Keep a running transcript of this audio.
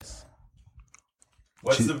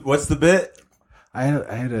What's the bit? I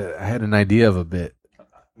had an idea of a bit.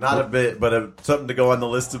 Not a bit, but something to go on the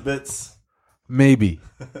list of bits. Maybe.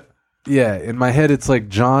 Yeah, in my head it's like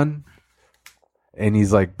John, and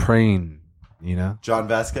he's like praying, you know? John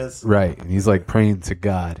Vasquez? Right, and he's like praying to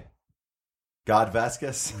God. God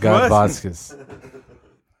Vasquez? God Vasquez.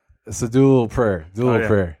 So do a little prayer.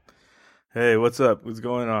 Prayer. Hey, what's up? What's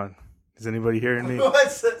going on? Is anybody hearing me?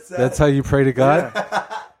 What's that? That's how you pray to God?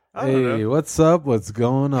 Yeah. Hey, what's up? What's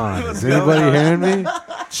going on? Is anybody hearing me?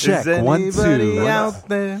 Check. Is 1, 2. out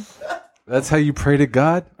there? That's how you pray to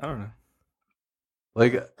God? I don't know.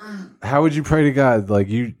 Like, how would you pray to God? Like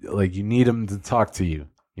you need him to talk to you.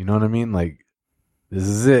 You know what I mean? Like, this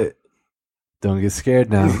is it. Don't get scared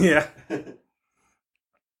now. Yeah.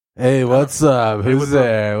 Hey, what's up? Hey, Who's what's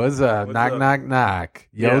there? What's up? What's knock, up? knock, knock.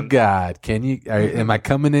 Yo, Yeah. God, am I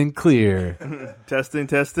coming in clear? Testing.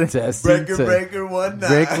 Testing. Breaker 1-9.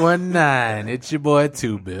 Break 1-9. It's your boy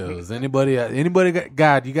 2 Bills. Anybody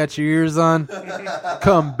God, you got your ears on?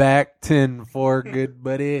 Come back 10-4, good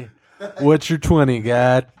buddy. What's your 20,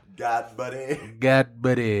 God? God, buddy. God,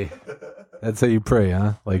 buddy. That's how you pray,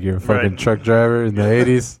 huh? Like you're a fucking Right. truck driver in the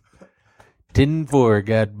 80s. 10-4,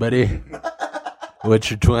 God, buddy.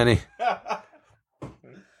 What's your 20?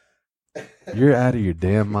 You're out of your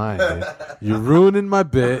damn mind, dude. You're ruining my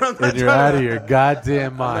bit, and you're out of your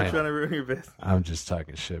goddamn I'm not trying mind. to ruin your bit. I'm just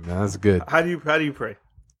talking shit, man. That's good. How do you pray?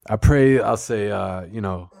 I pray, I'll say,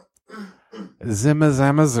 zimma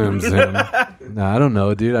zamma zoom zoom. No, I don't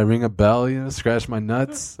know, dude. I ring a bell, scratch my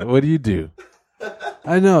nuts. What do you do?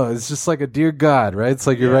 I know. It's just like a dear God, right? It's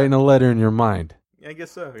like you're writing a letter in your mind. Yeah, I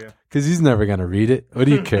guess so, yeah. Because he's never going to read it. What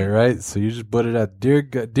do you care, right? So you just put it at dear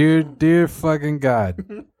God, dear fucking God.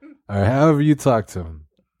 Or however you talk to him.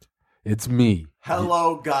 It's me.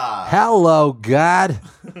 Hello, God. Hello, God.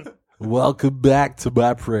 Welcome back to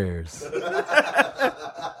my prayers.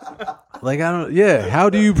 How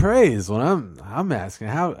do you praise when I'm asking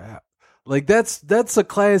how like that's a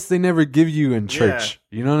class they never give you in church.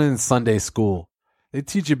 Yeah. You know, in Sunday school. They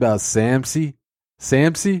teach you about Samson.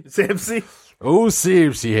 Samson? Oh,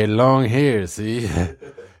 Samson had long hair, see?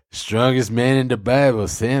 Strongest man in the Bible,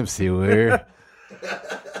 Samson were.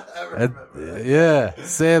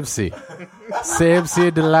 Samson.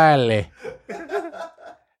 Samson Delilah.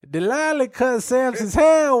 Delilah cut Samson's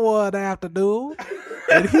hair one afternoon,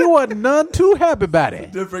 and he wasn't none too happy about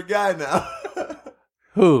it. Different guy now.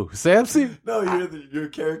 Who? Samson? No, you're your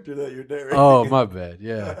character that you're narrating. Oh, my bad.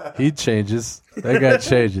 Yeah. He changes. That guy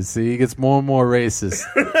changes. See, he gets more and more racist.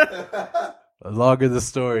 The longer the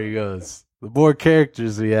story goes, the more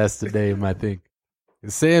characters he has to name, I think.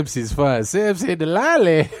 And Samson's fine. Samson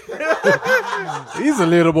Delilah. He's a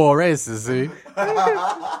little more racist, see?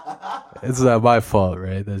 It's not my fault,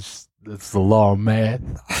 right? That's the law of math.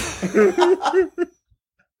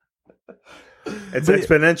 It's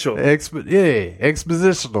exponential.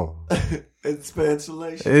 Expositional. Expansion.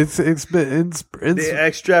 It's The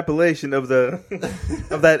extrapolation of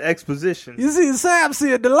that exposition. You see,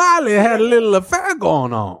 Samson and Delilah had a little affair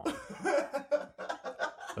going on.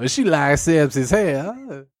 Well, she liked Samson's hair.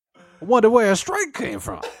 I wonder where her strength came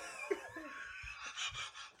from.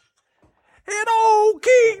 And old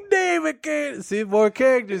King David came. See, more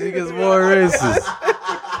characters, he gets more racist.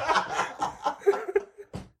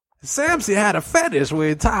 Samson had a fetish where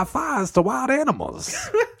he tied fires to wild animals.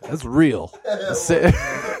 That's real.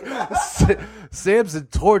 Samson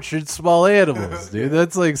tortured small animals, dude.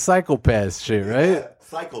 That's like psychopath shit, right?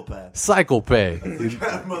 Psychopath.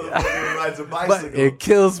 Motherfucker rides a But bicycle. it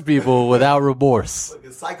kills people without remorse. Like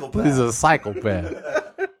a psychopath. He's a psychopath.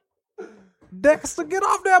 Dexter, get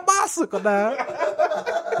off that bicycle now.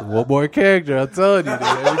 One more character, I'm telling you, dude,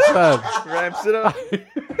 every time. Ramps it up.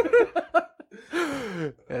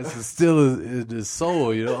 That's still in his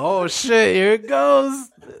soul, Oh shit, here it goes.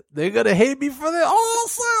 They're gonna hate me for this. Oh,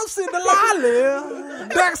 Samson Delilah.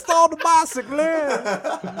 Dexter on the bicycle.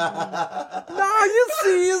 Now you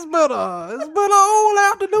see, it's been a whole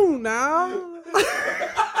afternoon now.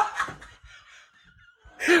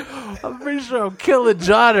 I'm pretty sure I'm killing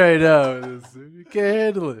John right now. You can't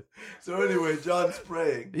handle it. So anyway, John's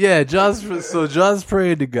praying. Yeah, John's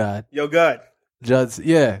praying to God. Yo, God.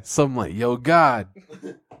 Something like, yo, God,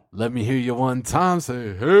 let me hear you one time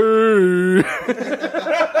say, hey.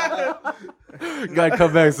 God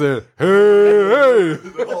come back and say, hey.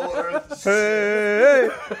 The whole earth. Hey.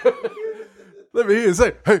 Let me hear you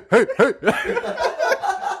say, hey, hey, hey.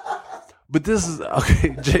 But this is,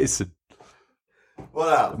 okay, Jason. What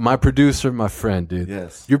up? My producer, my friend, dude.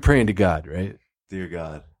 Yes. You're praying to God, right? Dear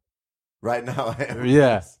God. Right now I am.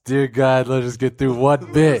 Yeah. Dear God, let us get through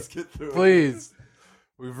one bit. Let's get through it. Please.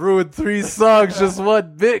 We've ruined 3 songs, just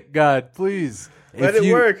one bit, God, please. Let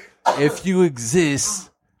it work. If you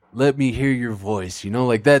exist, let me hear your voice,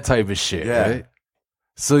 like that type of shit, Yeah. right?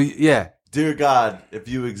 So, yeah. Dear God, if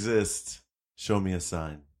you exist, show me a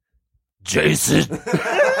sign. Jason,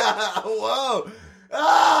 Whoa!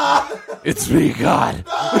 Ah! it's me, God.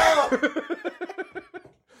 No!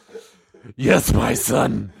 Yes, my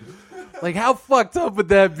son. Like, how fucked up would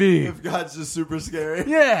that be? If God's just super scary.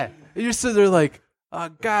 Yeah. And you're sitting there like, oh,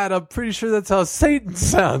 God, I'm pretty sure that's how Satan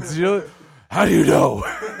sounds, How do you know?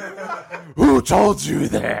 Who told you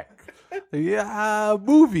that? Yeah,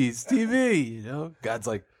 movies, TV, God's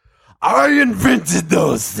like, I invented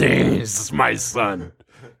those things, my son.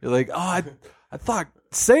 You're like, oh, I thought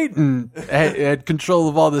Satan had control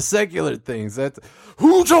of all the secular things.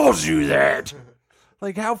 Who told you that?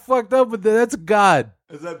 Like, how fucked up with that? That's God.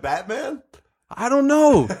 Is that Batman? I don't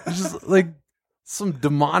know. It's just like some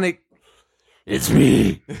demonic. It's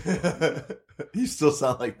me. You still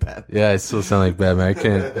sound like Batman. Yeah, I still sound like Batman. I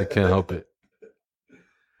can't help it.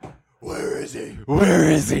 Where is he? Where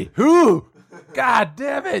is he? Who? God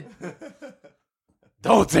damn it!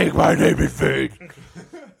 Don't take my name in vain.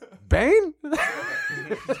 Bane? We're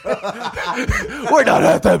not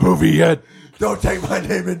at that movie yet. Don't take my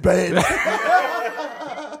name in vain.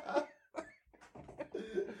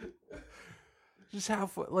 Just how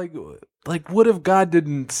like what if God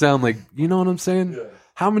didn't sound like, you know what I'm saying? Yeah.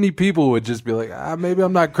 How many people would just be like, maybe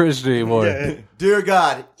I'm not Christian anymore? Yeah. Dear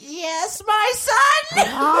God, yes, my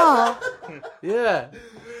son. Yeah.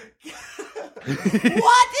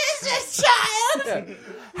 What is this, child?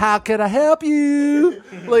 How can I help you?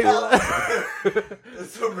 Like,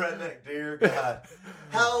 It's some redneck. Dear God,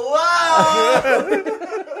 hello.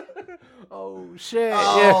 oh shit!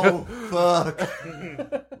 Yeah. Oh fuck.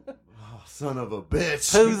 Oh, son of a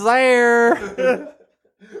bitch. Who's there?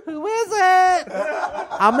 Who is it?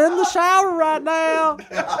 I'm in the shower right now.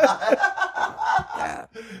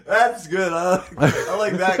 That's good. I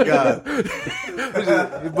like that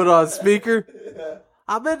guy. You put on speaker.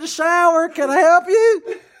 I'm in the shower. Can I help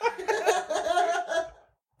you?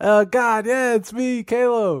 God, yeah, it's me,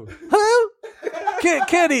 Kalo. Who? Kenny,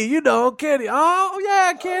 Kenny. Oh,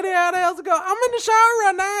 yeah, Kenny, how the hell's it going? I'm in the shower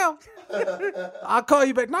right now. I'll call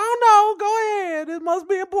you back. No, go ahead. It must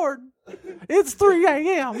be important. It's 3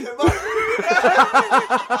 a.m.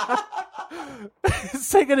 He's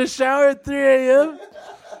taking a shower at 3 a.m.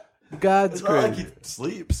 God's It's not like crazy. he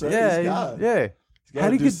sleeps. So Yeah, he's God. yeah. He's gotta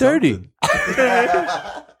How'd he do get dirty?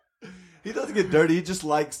 something. He doesn't get dirty. He just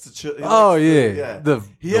likes to chill. He Oh, likes yeah. to-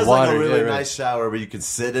 He The has water, like a really yeah, right. nice shower where you can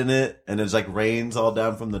sit in it and there's like rains all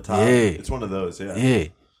down from the top. Yeah. It's one of those. Yeah. Yeah.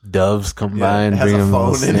 Doves come Yeah, by and it has bring a him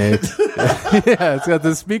little phone in it. snacks. Yeah, it's got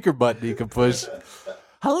the speaker button you can push.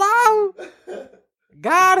 Hello?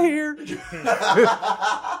 God here.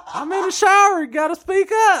 I'm in the shower. You gotta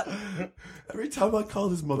speak up. Every time I call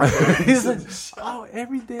this motherfucker, He's like, oh,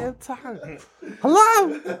 every damn time.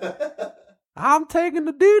 Hello? I'm taking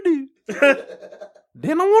the doo-doo.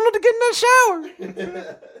 Then I wanted to get in that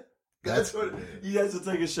shower. that's what he has to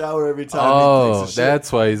take a shower every time. Oh, he takes a shit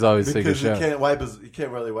that's why he's always taking a because shower. he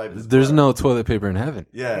can't really wipe his. There's butt. no toilet paper in heaven.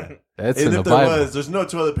 Yeah, That's and in if the there Bible. was, there's no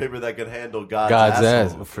toilet paper that could handle God's God's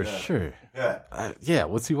asshole. ass, for Yeah. sure. Yeah. Yeah,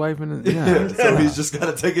 what's he wiping? Yeah. So he's just got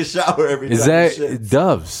to take a shower every Is time. that he shits.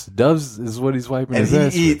 doves? Doves is what he's wiping And his he ass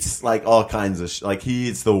with. eats like all kinds of like he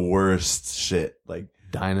eats the worst shit, like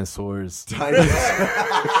Dinosaurs.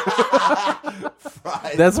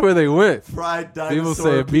 fried. That's where they went. fried dinosaur. People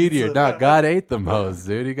say a meteor. pizza. No, God ate them hoes,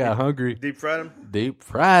 dude. He got hungry. Deep fried him. Deep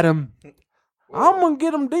fried them. I'm gonna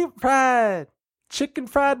get them deep fried. Chicken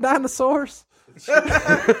fried dinosaurs.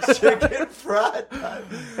 chicken fried.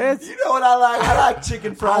 It's- You know what I like? I like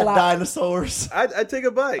chicken fried like- dinosaurs. I'd take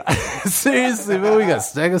a bite. Seriously, man, we got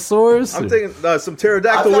stegosaurus. I'm or- taking some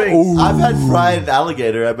pterodactyl I've wings. had fried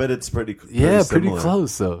alligator. I bet it's pretty. yeah, pretty similar.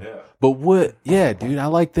 close though. Yeah. But what? Yeah, dude, I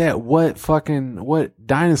like that. What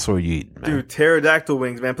dinosaur you eating, man? Dude, pterodactyl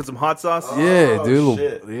wings, man. Put some hot sauce. Yeah, Oh, dude.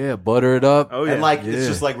 shit. Yeah, butter it up. Oh, yeah. And like Yeah. it's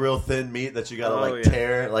just like real thin meat that you gotta Oh, like yeah.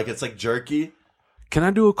 tear. Like it's like jerky. Can I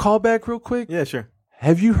do a callback real quick? Yeah, sure.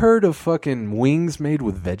 Have you heard of fucking wings made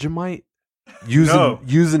with Vegemite?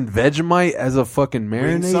 Using Vegemite as a fucking Wing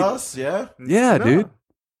marinade? sauce. Yeah. Yeah, No. dude.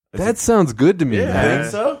 That sounds good to me, Yeah. I man.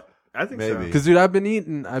 think so. I think Maybe. so. Because, dude, I've been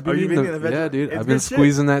eating you've eating been the, eating the Vegemite? yeah, dude. It's I've been good shit.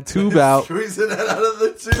 squeezing that tube out. Squeezing it out of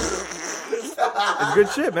the tube. It's good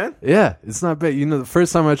shit, man. Yeah, it's not bad. You know, the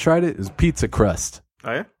first time I tried it was pizza crust.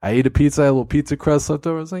 Oh, yeah? I ate a pizza, I had a little pizza crust left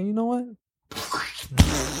over. I was like, you know what?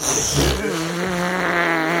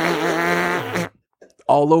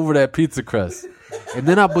 All over that pizza crust. And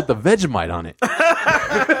then I put the Vegemite on it.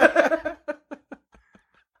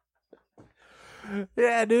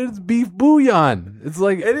 Yeah, dude, it's beef bouillon. It's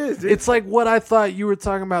like It is, dude. It's like what I thought you were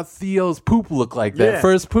talking about. Theo's poop looked like that Yeah.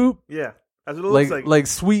 first poop, Yeah, that's what it looks like. like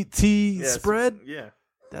sweet tea Yeah, spread. Yeah,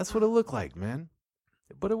 That's what it looked like, man.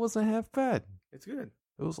 But it wasn't half bad. it's good.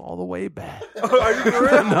 It was all the way bad. Are you for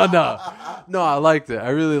real? No, I liked it. I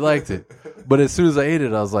really liked it. But as soon as I ate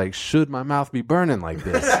it, I was like, should my mouth be burning like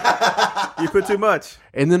this? You put too much.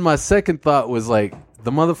 And then my second thought was like,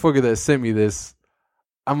 the motherfucker that sent me this,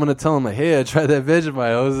 I'm going to tell him, like, hey, I tried that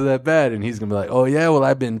Vegemite. It wasn't that bad. And he's going to be like, oh, yeah, well,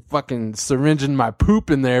 I've been fucking syringing my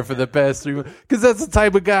poop in there for the past 3 months. Because that's the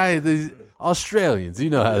type of guy, these Australians,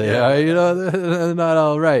 you know how they are. You know, they're not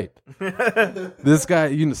all right. This guy,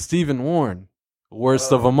 you know, Stephen Warren,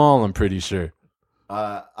 worst of them all, I'm pretty sure.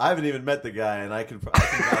 I haven't even met the guy, and I can vouch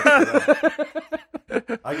for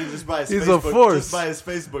that. I can just buy his He's Facebook, a force. Just buy his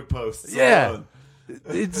Facebook posts. Yeah. alone.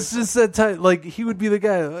 It's just that type, like, he would be the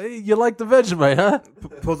guy, hey, you like the Vegemite, huh?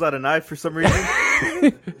 Pulls out a knife for some reason.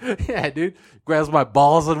 Yeah, dude. Grabs my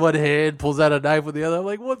balls in one hand, pulls out a knife with the other. I'm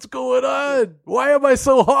like, what's going on? Why am I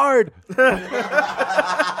so hard?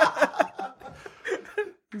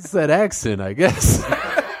 It's that accent, I guess.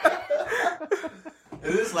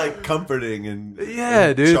 It is like comforting and Yeah,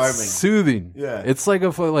 and dude. charming. It's soothing. Yeah. It's like a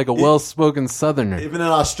well-spoken Southerner. Even an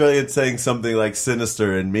Australian saying something like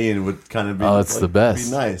sinister and mean would kind of be. Oh, it's like, the best.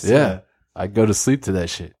 Be nice. Yeah. I go to sleep to that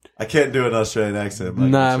shit. I can't do an Australian accent. But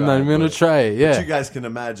Nah, I'm not even going to try it. But Yeah. you guys can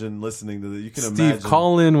imagine listening to the. You can Steve, imagine.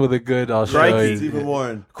 call in with a good Australian. Stephen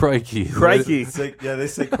Warren. Crikey. Crikey. They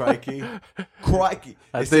say crikey. Crikey.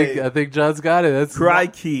 I think John's got it. That's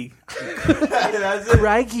Crikey. That's it.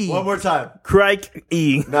 Crikey. One more time.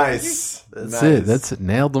 Crikey. Nice. That's Nice. it. That's it.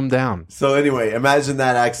 Nailed them down. So anyway, imagine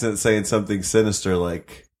that accent saying something sinister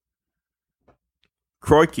like.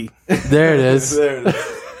 Crikey. There it is. There it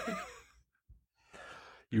is.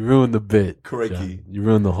 You ruined the bit. Crikey. John. You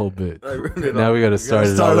ruined the whole bit. I ruined it Now all. we got to start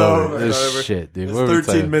it start all over. over. This Start over. shit, dude. It's What were we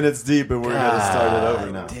 13 talking- minutes deep and we're going to start it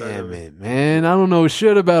over now. Damn it, man. I don't know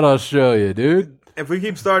shit about Australia, dude. If we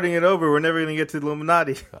keep starting it over, we're never going to get to the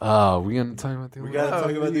Illuminati. Oh, we going to talk about the We got to talk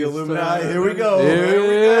about the Please, Illuminati. son. Here we go. Here Here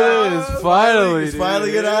we it go. is. Finally. It's dude.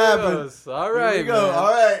 finally going to happen. Yes. All right, Here we go. man. All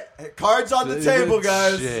right. Cards on the table,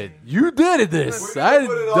 guys. Shit. You did this. We're gonna I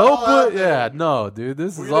put it all don't out put. there. Yeah, no, dude.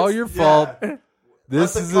 This We're is gonna- all your fault. yeah.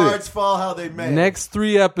 This Let is the cards it. fall how they may. Next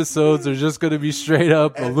 3 episodes are just going to be straight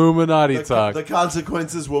up And Illuminati the, talk. the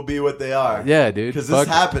consequences will be what they are. Yeah, dude. Because it's Fuck.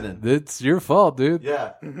 happening. It's your fault, dude.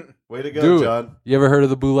 Yeah. Way to go, Do John. it. You ever heard of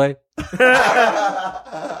the boule?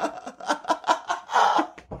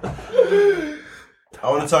 I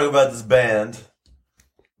want to talk about this band.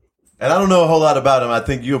 And I don't know a whole lot about them. I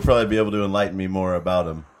think you'll probably be able to enlighten me more about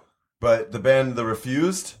them. But the band The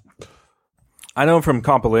Refused, I know him from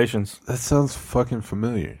compilations. That sounds fucking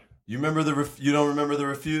familiar. you remember you don't remember The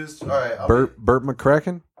Refused? All right. Burt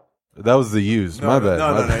McCracken? That was the Used. My bad.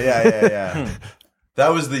 No, My no. bad. Yeah. That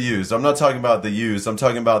was The Used. I'm not talking about The Used. I'm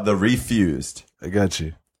talking about The Refused. I got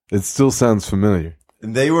you. It still sounds familiar.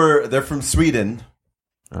 And they're from Sweden.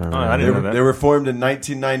 All right. I didn't know that. They were formed in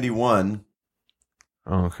 1991.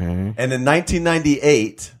 Okay. And in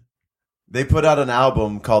 1998, they put out an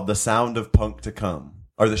album called The Sound of Punk to Come.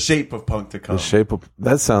 Or The Shape of Punk to Come. The shape of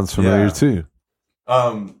that sounds familiar Yeah. too.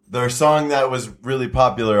 Their song that was really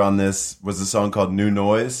popular on this was a song called New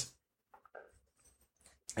Noise.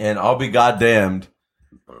 And I'll be goddamned.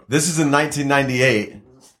 This is in 1998.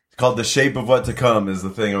 It's called The Shape of What to Come is the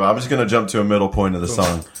thing. I'm just going to jump to a middle point of the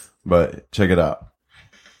song. But check it out.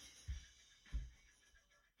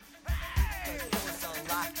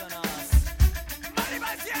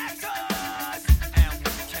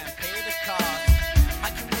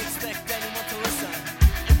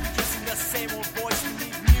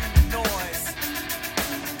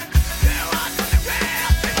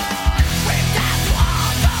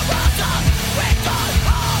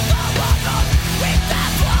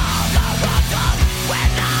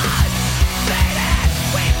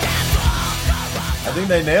 I think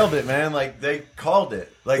they nailed it, man. Like, they called it.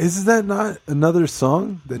 Like, Is that not another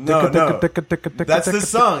song? No. That's the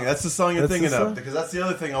song. That's the song you're That's the thinking song? of. Because that's the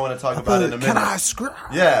other thing I want to talk about in a minute. Can I scream?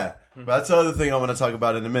 Yeah, but that's the other thing I want to talk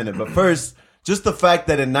about in a minute. But first, just the fact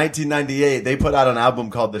that in 1998 they put out an album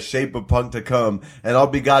called The Shape of Punk to Come, and I'll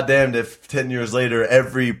be goddamned if 10 years later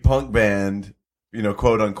every punk band, you know,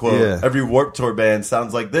 quote unquote, Yeah. every Warped Tour band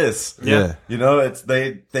sounds like this. Yeah. You know, it's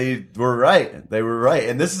they were right. They were right,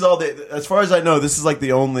 and this is all they. As far as I know, this is like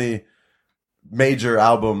the only major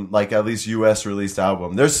album, like at least US released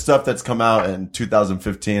album. There's stuff that's come out in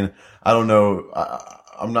 2015. I don't know.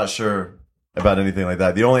 I'm not sure about anything like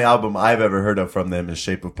that. The only album I've ever heard of from them is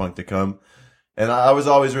Shape of Punk to Come. And I was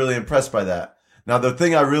always really impressed by that. Now, the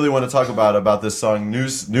thing I really want to talk about this song,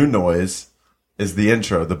 New Noise, is the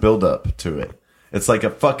intro, the build-up to it. It's like a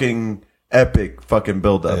fucking epic fucking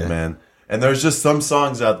build-up, man. And there's just some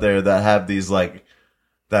songs out there that have these, like,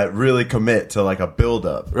 that really commit to, like, a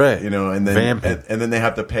build-up. Right. You know, and then and then they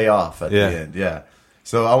have to pay off at the end. Yeah.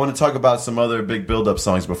 So I want to talk about some other big build-up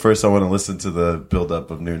songs, but first I want to listen to the build-up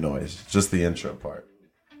of New Noise, just the intro part.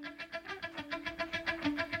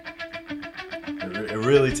 It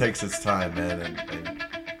really takes its time, man, and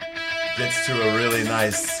gets to a really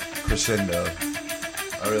nice crescendo.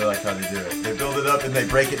 I really like how they do it. They build it up and they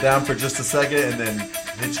break it down for just a second and then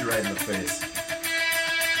hit you right in the face.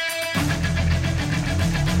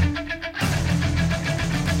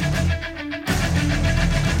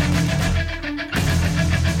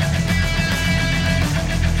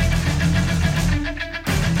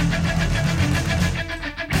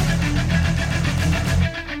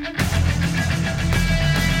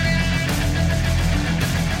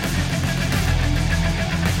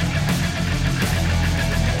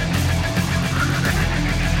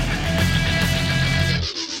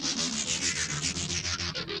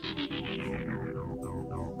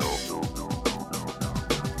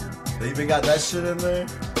 They even got that shit in there?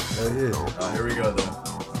 Oh, yeah. Oh, here we go, though.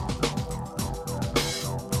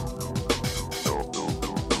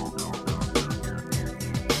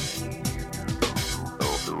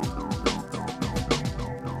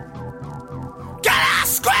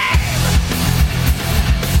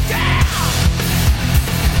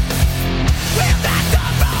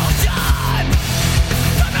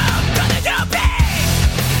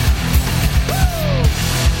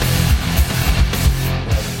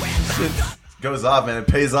 Goes off, man. It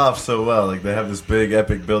pays off so well. Like, they have this big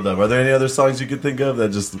epic build up. Are there any other songs you could think of that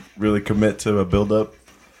just really commit to a build up?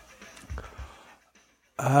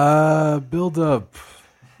 Build up.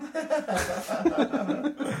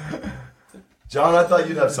 John, I thought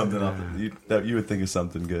you'd have something up that you would think of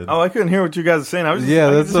something good. Oh, I couldn't hear what you guys were saying. I was just,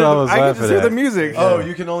 that's what I was I could laughing just hear at. the music. Oh,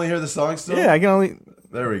 you can only hear the song still? Yeah, I can only.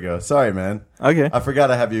 There we go. Sorry, man. Okay. I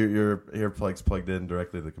forgot I have your earplugs plugged in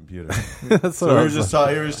directly to the computer. That's So what we I were was just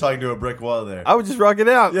talking to a brick wall there. I would just rock it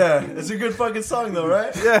out. Yeah, it's a good fucking song though,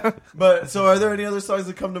 right? Yeah. But so, are there any other songs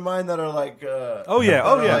that come to mind that are like? Oh, yeah.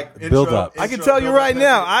 Oh, yeah. Build up. I can tell you right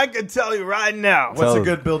now. I can tell you right now. What's Tell a us.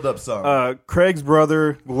 good build up song? Craig's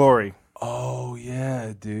brother, Glory. Oh,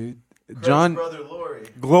 yeah, dude. Craig's John brother Lori.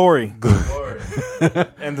 Glory. Lori.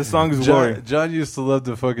 And the song is Glory. John used to love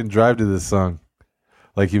to fucking drive to this song.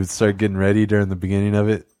 Like, he would start getting ready during the beginning of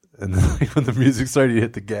it, and then like, when the music started, he'd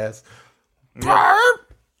hit the gas.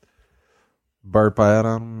 Burp! Burp out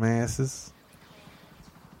on masses.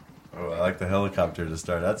 Oh, I like the helicopter to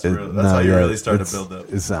start. That's It- real, that's no, how you yeah, really start it's- to build up.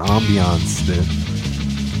 It's an ambiance, dude.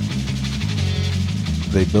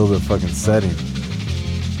 They build a fucking setting.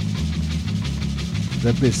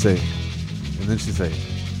 That bitch say, and then she say,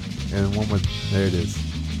 and one more, there it is.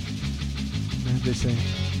 That bitch say,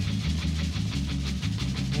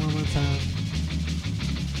 one more time.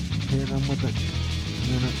 Hit them with it.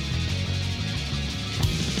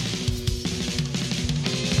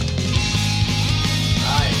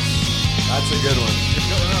 Nice. That's a good one. It's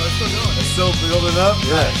still going. It's still building up?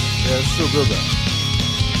 Yeah, it's still build up.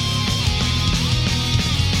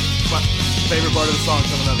 My favorite part of the song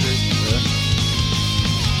coming up, dude. Yeah.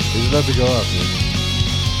 He's about to go up, dude.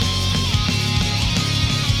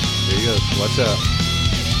 There he goes. Watch out.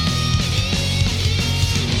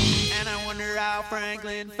 And I wonder how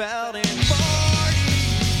Franklin felt in 40.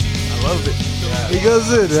 I love it. He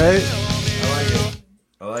goes in, right? I like it.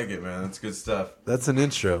 I like it, man. That's good stuff. That's an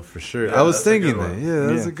intro for sure. Yeah, I was that's a thinking good that. one. Yeah,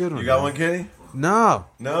 that's Yeah. a good one. You got man. one, Kenny? No.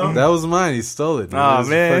 No? That was mine. He stole it. Dude. Aw, That was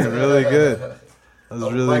man. fucking really good. That was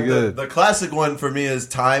really Like good. The classic one for me is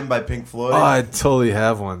Time by Pink Floyd. Oh, I totally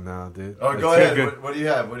have one now, dude. Oh, go It's ahead. good. What do you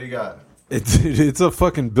have? What do you got? It's a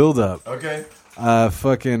fucking build up. Okay.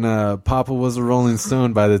 Fucking Papa Was a Rolling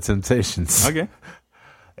Stone by the Temptations. Okay.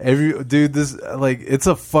 This like it's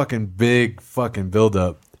a fucking big fucking build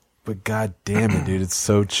up, but god damn it, dude, it's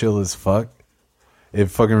so chill as fuck. It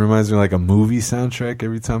fucking reminds me of like a movie soundtrack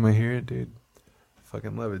every time I hear it, dude. I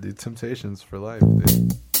fucking love it, dude. Temptations for life,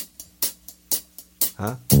 dude.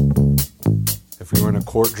 Huh? If we were in a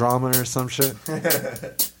court drama or some shit,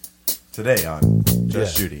 Today on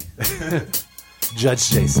Just Yeah. Judy. Judge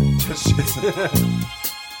Jason, Just Judy.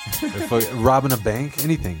 robbing a bank,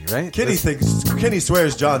 anything, right? Kenny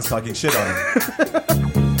swears John's talking shit on him.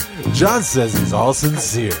 John says he's all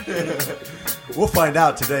sincere. We'll find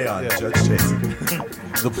out today on Judge Jason.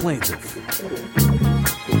 The plaintiff.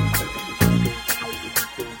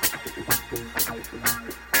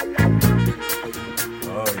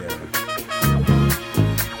 Oh yeah.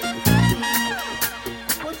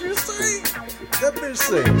 right? That bitch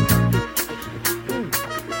sing.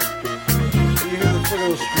 You hear the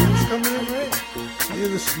fucking strings coming in,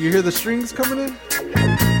 right? You hear the strings coming in?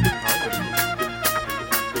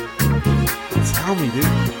 Tell me,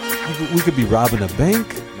 dude. We could be robbing a bank.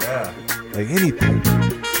 Yeah. Like anything.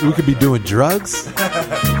 We could be doing drugs.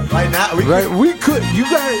 Right now, We could. You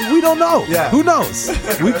guys, we don't know. Yeah. Who knows?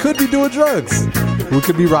 We could be doing drugs. We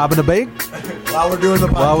could be robbing a bank while we're doing the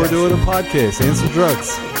podcast. while we're doing a podcast and some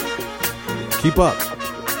drugs. Keep up.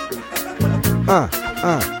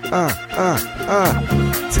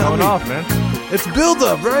 Tell Going me. off, man. It's build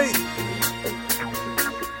up, right?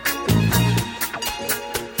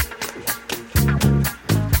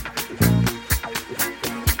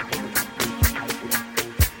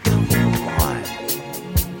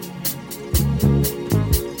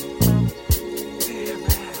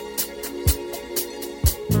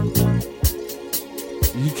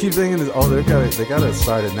 You keep thinking, they gotta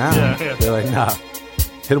start it now. Yeah. They're like, nah,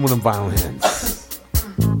 hit them with them violins.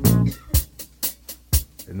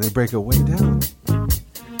 And they break it way down.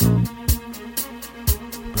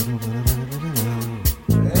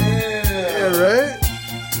 Yeah, right?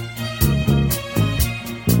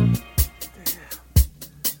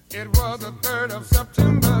 It was the 3rd of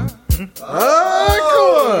September.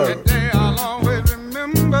 Oh, The day I'll always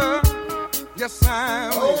remember. Yes, I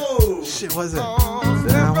will. shit, was it? Cause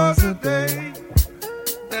That was the the day. day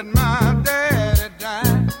that my daddy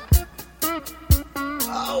died.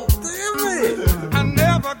 Oh, damn it. I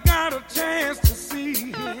never got a chance to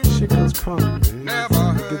see him. Shit goes crunk, dude. Never It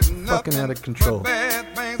heard gets nothing fucking out of control. but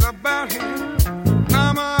bad things about him.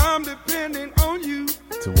 Mama, I'm depending on you.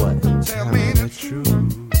 To what? Tell me the truth.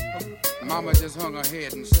 Mama just hung her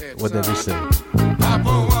head and said, What did he say?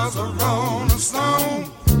 Papa was a rolling stone.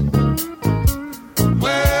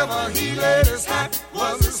 Wherever he laid his hat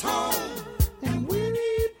was his home.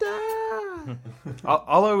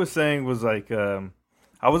 All I was saying was like, I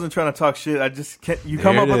wasn't trying to talk shit. I just can't. You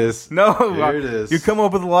come Here up it with is. no. Here it is. You come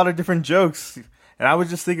up with a lot of different jokes, and I was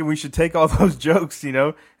just thinking we should take all those jokes,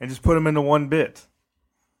 and just put them into one bit.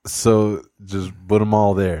 So just put them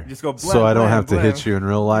all there. Just go so blam, I don't blam, have to blam. hit you in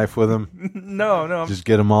real life with them. No. Just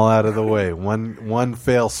get them all out of the way. One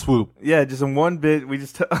fail swoop. Yeah, just in one bit. We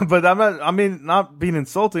just. But I'm not. I mean, not being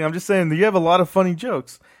insulting. I'm just saying that you have a lot of funny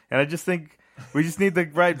jokes, and I just think we just need the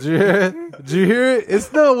right. Did you hear it? Did you hear it?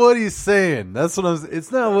 It's not what he's saying. That's what I'm.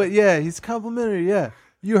 It's not what. Yeah, he's complimentary. Yeah,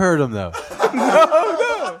 you heard him though.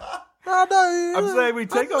 No, I'm saying we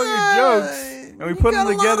take all your jokes and we put them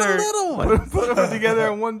together. Put them together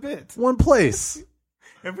in one bit. One place.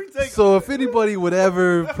 If we take So if anybody would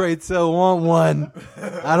ever, pray tell, want one,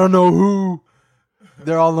 I don't know who,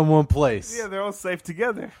 they're all in one place. yeah, they're all safe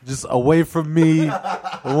together. Just away from me.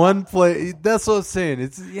 One place. That's what I'm saying.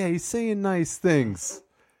 He's saying nice things.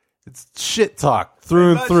 It's shit talk through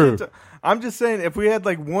and Not through. shit I'm just saying if we had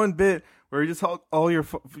like one bit where you just all your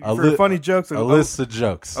funny jokes, A list of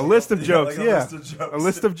jokes. a list of jokes, like a yeah, list of jokes. a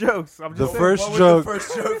list of jokes. I'm The just saying, first what was joke. the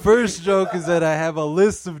first joke? First joke is that I have a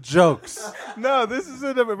list of jokes. no, this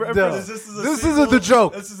isn't a No. reference. This is a This sequel? isn't the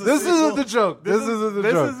joke. This is a This sequel? isn't the joke. This This isn't the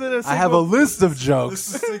this joke. isn't a I have a sequel. list of This jokes.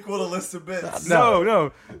 is a sequel to List of Bits.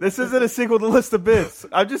 No, this isn't a sequel to List of Bits.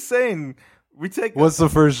 I'm just saying we take. What's the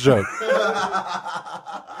first joke?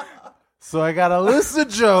 So I got a list of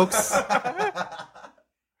jokes.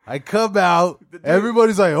 I come out.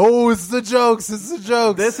 Everybody's like, "Oh, it's the jokes. It's the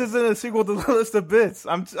jokes." This isn't a sequel to the List of Bits.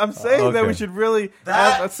 I'm saying that Okay. we should really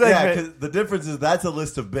That, have a segment. 'cause the difference is that's a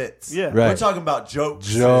list of bits. Yeah. Right. We're talking about jokes.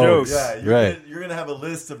 Jokes. Yeah, Right. You're gonna have a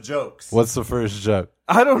list of jokes. What's the first joke?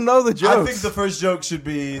 I don't know the jokes. I think the first joke should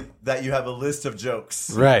be that you have a list of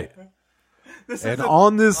jokes. Right. This And isn't-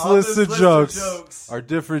 on this on list this of list of jokes jokes are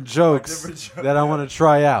different jokes different jokes. that I want to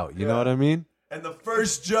try out. You know Yeah. what I mean? And the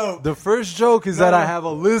first joke. The first joke is that I have a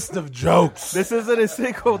list of jokes. This isn't a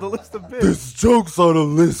sequel to List of Bits. This joke's on a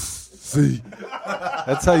list. See?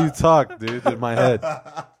 That's how you talk, dude, in my head.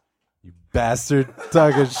 You bastard.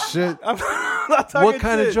 Talking shit. I'm not talking What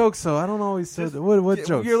kind shit. of jokes, though? I don't always say that. What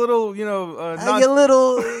jokes? Your little, not, You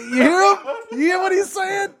little, you hear him? You hear what he's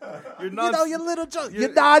saying? you're not, Your little joke.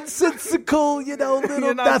 You're nonsensical, little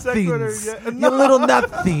You're non sequitur, nothings. yeah. You little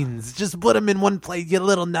nothings. Just put them in one place. You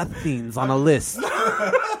little nothings on a list.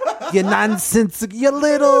 You nonsensical, you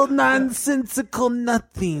little nonsensical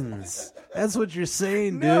nothings. That's what you're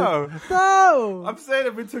saying, dude. No. I'm saying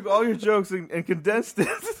if we took all your jokes and condensed it,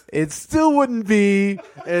 It still wouldn't be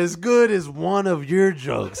as good as one of your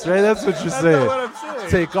jokes, right? That's what you're that's saying. not what I'm saying.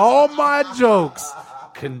 Take all my jokes,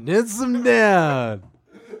 condense them down.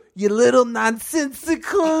 You little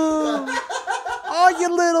nonsensical. Oh,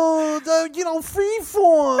 you little,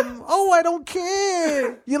 freeform. Oh, I don't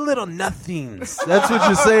care. You little nothings. That's what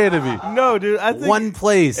you're saying to me. No, dude. I think One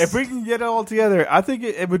place. if we can get it all together, I think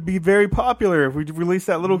it would be very popular if we release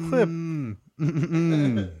that little clip.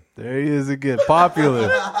 There he is again. Popular.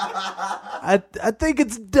 I think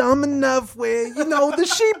it's dumb enough where, the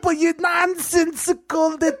sheep are you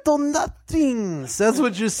nonsensical little nothings. That's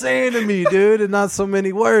what you're saying to me, dude, and not so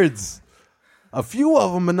many words. A few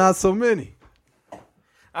of them, but not so many.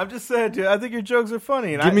 I'm just saying, dude. I think your jokes are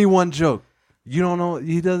funny. And Give me one joke. You don't know.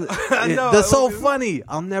 He doesn't. That's so funny.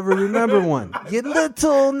 I'll never remember one. You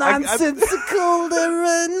little nonsensical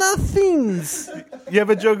nothings. You have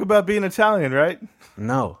a joke about being Italian, right?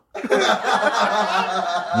 No.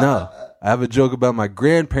 No. I have a joke about my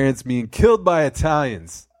grandparents being killed by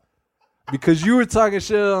Italians. Because you were talking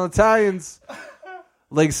shit on Italians.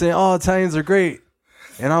 Like saying, oh, Italians are great.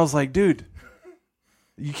 And I was like, dude.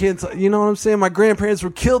 You can't, you know what I'm saying? My grandparents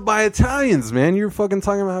were killed by Italians, man. You were fucking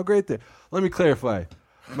talking about how great they are. Let me clarify.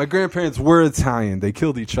 My grandparents were Italian. They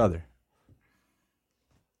killed each other.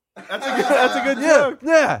 That's a good joke.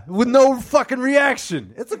 Yeah, with no fucking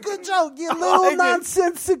reaction. It's a good joke, you little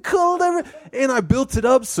nonsensical. And I built it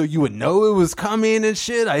up so you would know it was coming and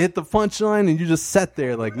shit. I hit the punchline and you just sat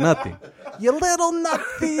there like nothing. You little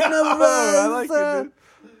nothing of us. I like it, dude.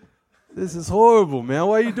 This is horrible, man.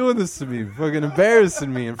 Why are you doing this to me? Fucking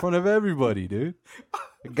embarrassing me in front of everybody, dude.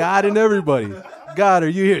 God and everybody. God, are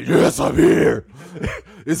you here? Yes, I'm here.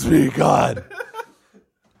 It's me, God.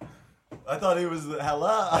 I thought he was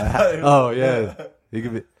hello. Oh, yeah. He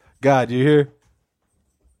could be. God, you here?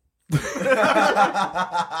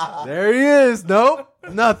 There he is. Nope.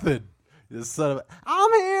 Nothing. You son of a...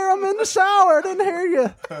 I'm here. I'm in the shower. I didn't hear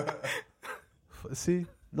you. See?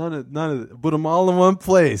 None of put them all in one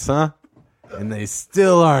place, huh? And they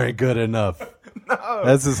still aren't good enough. No.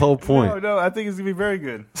 That's his whole point. No, I think it's going to be very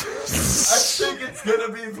good. I think it's going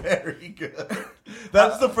to be very good.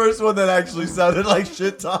 That's the first one that actually sounded like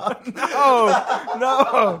shit talk.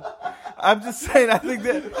 No. I'm just saying, I think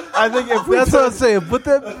if we That's what I'm saying. Put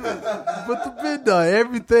the bid on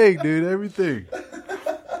everything, dude. Everything.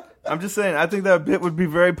 I'm just saying, I think that bit would be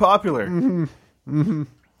very popular. Mm-hmm.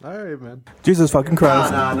 All right, man. Jesus fucking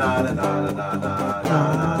Christ.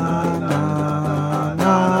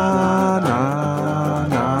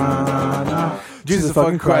 Jesus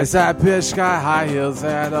fucking Christ, that bitch got high heels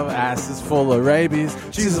and her ass is full of rabies.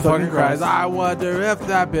 Jesus fucking Christ, I wonder if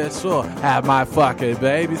that bitch will have my fucking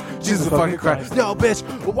babies. Jesus fucking Christ, yo bitch,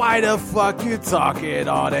 why the fuck you talking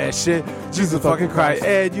all that shit? Jesus fucking Christ,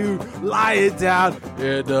 and you lying down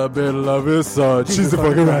in the middle of his son. Jesus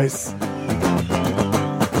fucking Christ.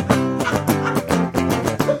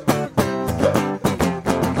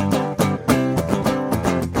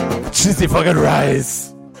 Jesus fucking Christ.